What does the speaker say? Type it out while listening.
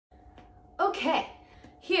Okay,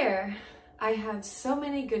 here I have so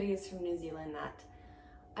many goodies from New Zealand that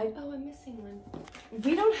oh, I'm missing one.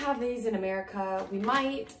 We don't have these in America. We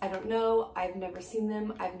might, I don't know. I've never seen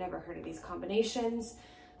them. I've never heard of these combinations.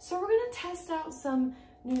 So we're gonna test out some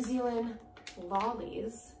New Zealand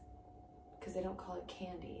lollies, because they don't call it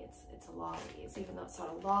candy, it's a lollies, even though it's not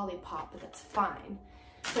a lollipop, but that's fine.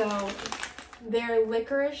 So they're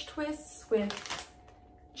licorice twists with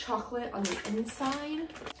chocolate on the inside.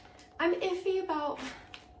 I'm iffy about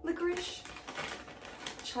licorice.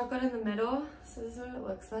 Chocolate in the middle, so this is what it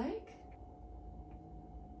looks like.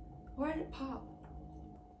 Where did it pop?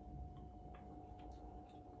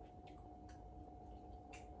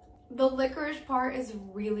 The licorice part is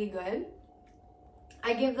really good.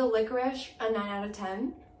 I give the licorice a 9 out of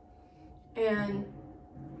 10. And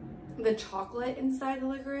the chocolate inside the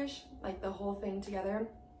licorice, like the whole thing together,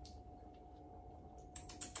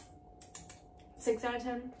 6 out of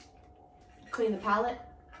 10. Clean the palate.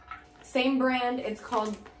 Same brand, it's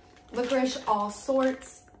called Licorice All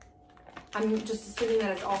Sorts. I'm just assuming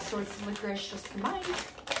that it's all sorts of licorice just combined.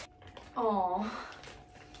 Aww.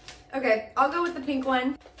 Okay, I'll go with the pink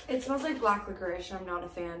one. It smells like black licorice, I'm not a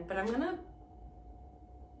fan, but I'm gonna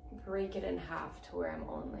break it in half to where I'm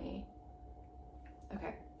only,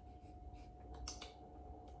 okay.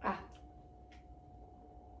 Ah.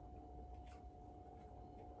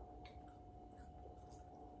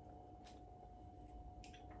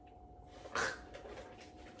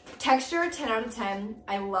 Texture, 10 out of 10.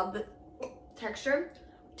 I love the texture.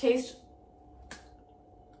 Taste,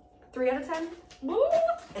 3 out of 10. Woo!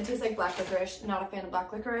 It tastes like black licorice. Not a fan of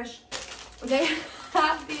black licorice. They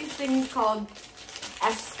have these things called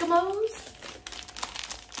Eskimos.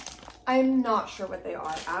 I'm not sure what they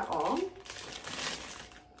are at all.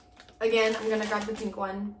 Again, I'm gonna grab the pink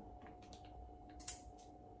one.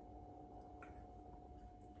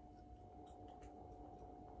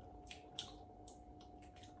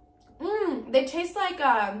 They taste like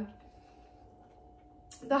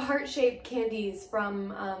the heart-shaped candies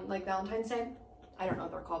from like Valentine's Day. I don't know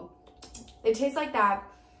what they're called. They taste like that.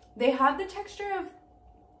 They have the texture of,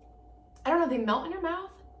 I don't know, they melt in your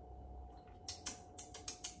mouth.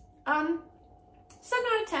 7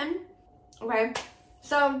 out of 10. Okay,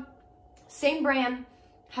 so same brand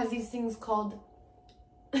has these things called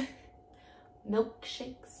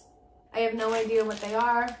milkshakes. I have no idea what they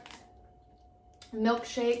are.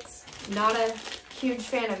 Milkshakes, not a huge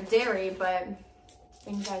fan of dairy, but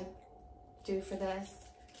things I do for this.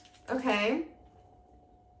 Okay.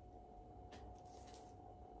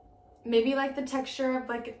 Maybe like the texture of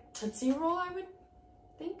like a Tootsie Roll, I would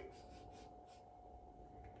think.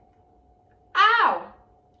 Ow!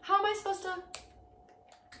 How am I supposed to?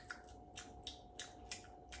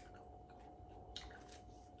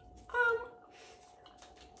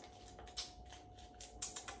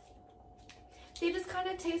 They just kind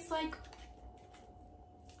of taste like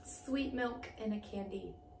sweet milk in a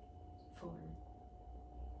candy form.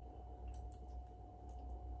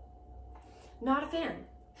 Not a fan.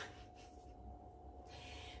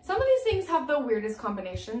 Some of these things have the weirdest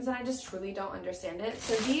combinations and I just truly don't understand it.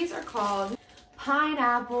 So these are called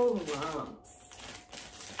pineapple lumps.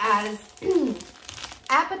 As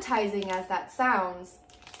appetizing as that sounds,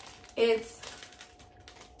 it's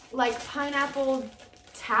like pineapple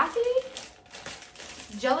taffy?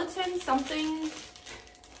 Gelatin, something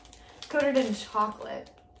coated in chocolate.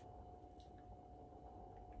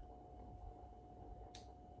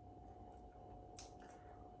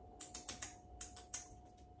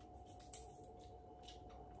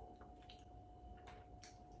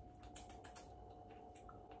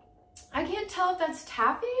 I can't tell if that's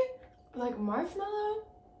taffy, like marshmallow,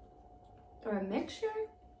 or a mixture.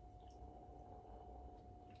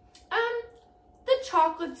 The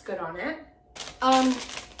chocolate's good on it.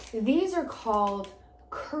 These are called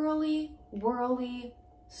curly whirly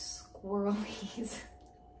squirrelies.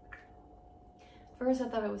 First I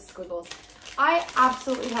thought it was squiggles. I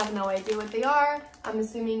absolutely have no idea what they are. I'm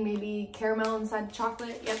assuming maybe caramel inside the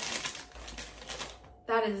chocolate. Yep.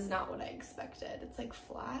 That is not what I expected. It's like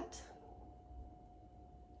flat.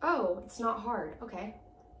 Oh, it's not hard. Okay.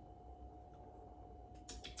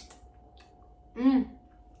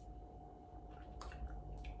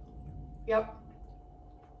 Yep.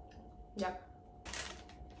 Yep.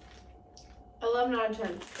 11 out of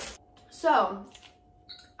 10. So,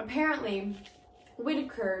 apparently,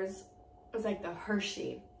 Whitaker's was like the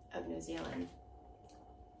Hershey of New Zealand.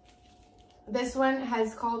 This one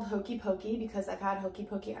has called Hokey Pokey because I've had Hokey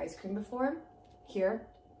Pokey ice cream before. Here,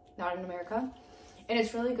 not in America. And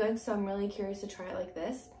it's really good, so I'm really curious to try it like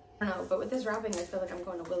this. I don't know, but with this wrapping, I feel like I'm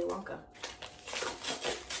going to Willy Wonka.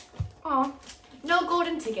 Aw. No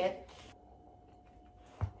golden ticket.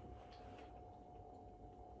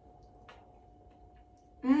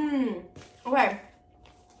 Okay.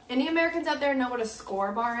 Any Americans out there know what a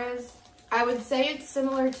score bar is? I would say it's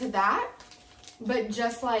similar to that, but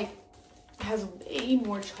just like has way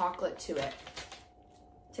more chocolate to it.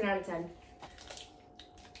 10 out of 10.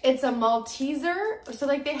 It's a Malteser. So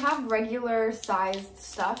like they have regular sized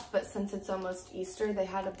stuff, but since it's almost Easter, they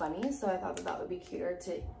had a bunny. So I thought that would be cuter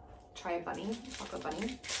to try a bunny, chocolate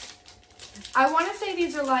bunny. I want to say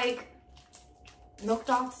these are like Milk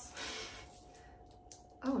Dots.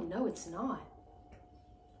 Oh no, it's not.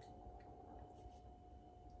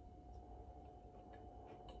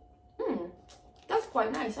 That's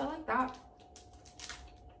quite nice. I like that.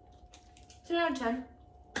 10 out of 10.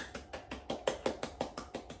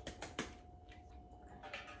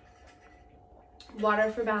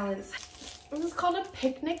 Water for balance. This is called a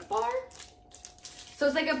picnic bar. So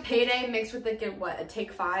it's like a payday mixed with like a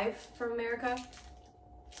Take 5 from America.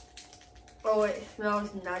 Oh, it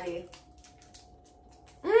smells nutty.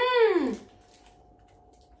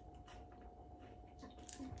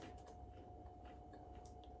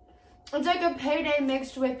 It's like a payday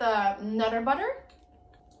mixed with Nutter Butter.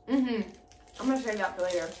 I'm gonna save that for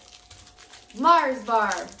later. Mars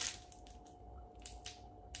bar.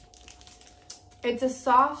 It's a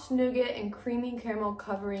soft nougat and creamy caramel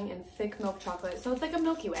covering and thick milk chocolate. So it's like a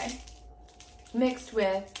Milky Way mixed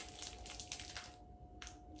with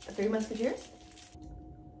the Three Musketeers.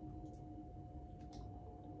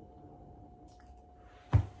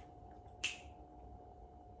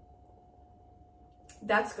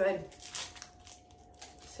 That's good.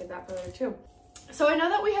 Save that for later too. So I know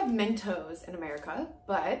that we have Mentos in America,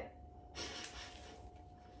 but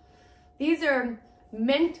these are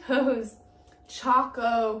Mentos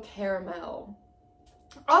Choco Caramel.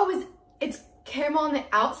 Oh, it's caramel on the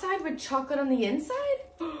outside with chocolate on the inside?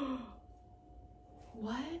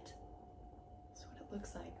 What? That's what it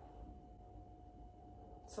looks like.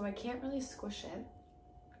 So I can't really squish it.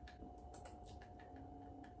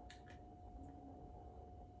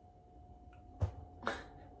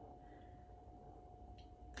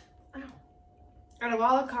 Out of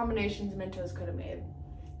all the combinations Mentos could have made.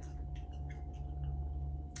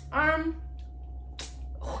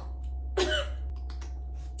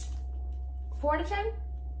 4 out of 10?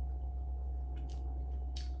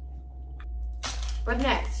 But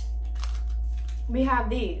next, we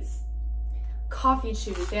have these coffee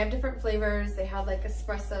chews. They have different flavors. They have like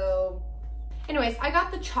espresso. Anyways, I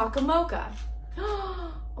got the Choco Mocha.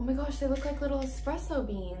 Oh my gosh, they look like little espresso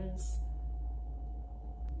beans.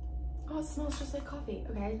 Oh, it smells just like coffee.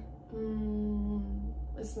 Okay.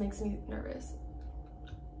 This makes me nervous.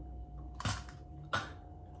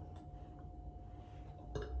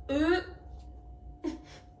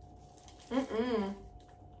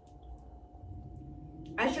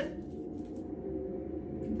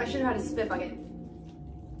 I should have had a spit bucket.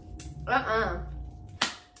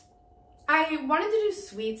 I wanted to do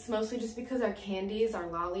sweets mostly just because our candies, our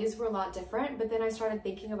lollies were a lot different, but then I started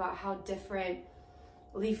thinking about how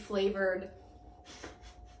differently flavored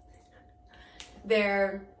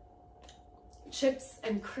their chips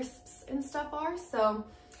and crisps and stuff are. So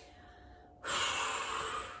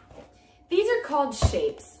these are called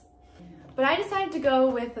shapes, but I decided to go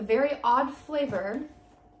with a very odd flavor,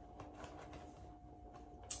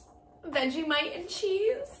 Vegemite and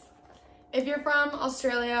cheese. If you're from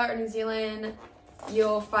Australia or New Zealand,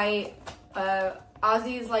 you'll fight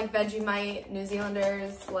Aussies like Vegemite, New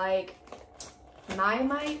Zealanders like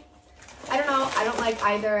Mite. I don't know. I don't like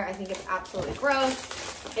either. I think it's absolutely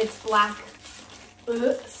gross. It's black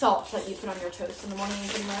salt that you put on your toast in the morning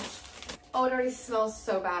pretty much. Oh, it already smells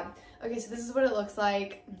so bad. Okay, so this is what it looks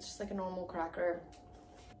like. It's just like a normal cracker.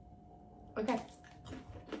 Okay.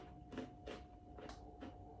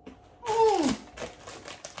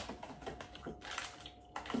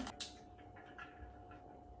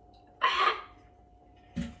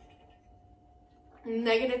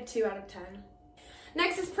 -2 out of 10.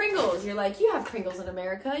 Next is Pringles. You're like, you have Pringles in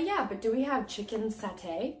America. Yeah, but do we have chicken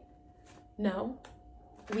satay? No,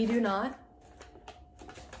 we do not.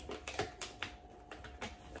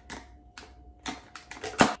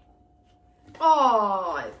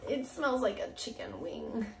 Oh, it smells like a chicken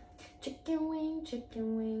wing. Chicken wing,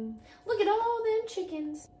 chicken wing. Look at all them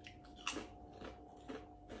chickens.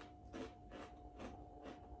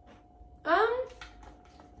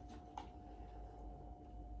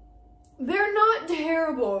 They're not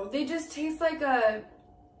terrible. They just taste like a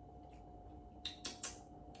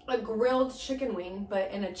grilled chicken wing,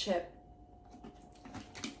 but in a chip.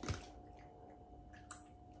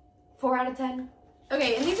 4 out of 10.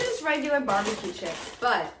 Okay, and these are just regular barbecue chips,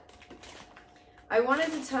 but I wanted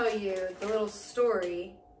to tell you the little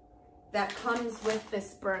story that comes with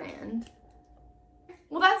this brand.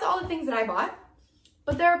 Well, that's all the things that I bought,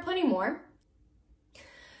 but there are plenty more.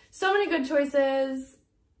 So many good choices,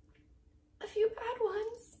 a few bad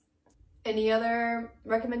ones. Any other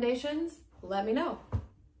recommendations? Let me know.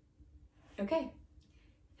 Okay,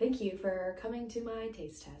 thank you for coming to my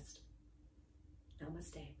taste test.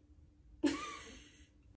 Namaste.